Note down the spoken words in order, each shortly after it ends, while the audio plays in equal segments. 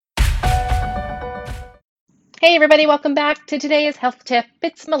Hey everybody, welcome back to today's health tip.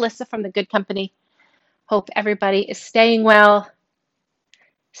 It's Melissa from The Good Company. Hope everybody is staying well,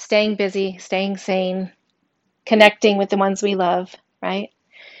 staying busy, staying sane, connecting with the ones we love, right?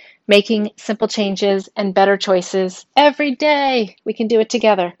 Making simple changes and better choices every day. We can do it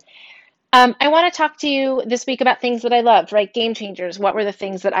together. I want to talk to you this week about things that I loved, right? Game changers. What were the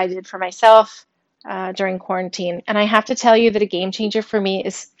things that I did for myself during quarantine? And I have to tell you that a game changer for me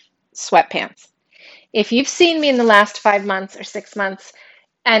is sweatpants. If you've seen me in the last 5 months or 6 months,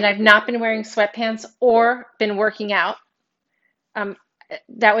 and I've not been wearing sweatpants or been working out, um,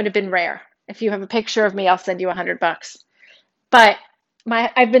 that would have been rare. If you have a picture of me, I'll send you $100. But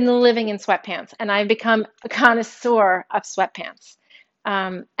I've been living in sweatpants, and I've become a connoisseur of sweatpants.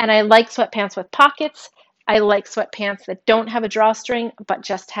 And I like sweatpants with pockets. I like sweatpants that don't have a drawstring, but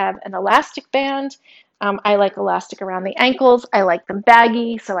just have an elastic band. I like elastic around the ankles. I like them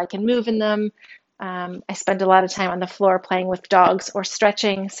baggy so I can move in them. I spend a lot of time on the floor playing with dogs or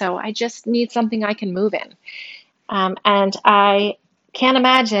stretching, so I just need something I can move in. And I can't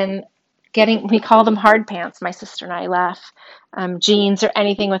imagine we call them hard pants. My sister and I laugh. Jeans or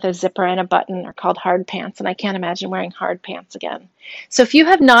anything with a zipper and a button are called hard pants, and I can't imagine wearing hard pants again. So if you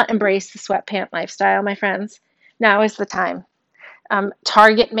have not embraced the sweatpant lifestyle, my friends, now is the time.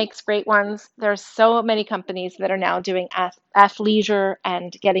 Target makes great ones. There are so many companies that are now doing athleisure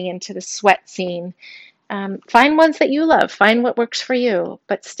and getting into the sweat scene. Find ones that you love. Find what works for you,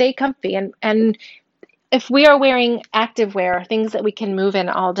 but stay comfy. And if we are wearing active wear, things that we can move in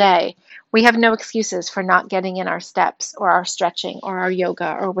all day, we have no excuses for not getting in our steps or our stretching or our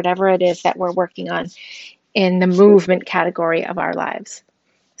yoga or whatever it is that we're working on in the movement category of our lives.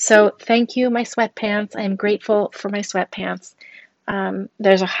 So thank you, my sweatpants. I am grateful for my sweatpants.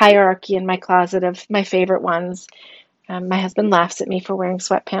 There's a hierarchy in my closet of my favorite ones. My husband laughs at me for wearing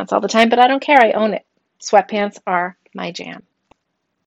sweatpants all the time, but I don't care. I own it. Sweatpants are my jam.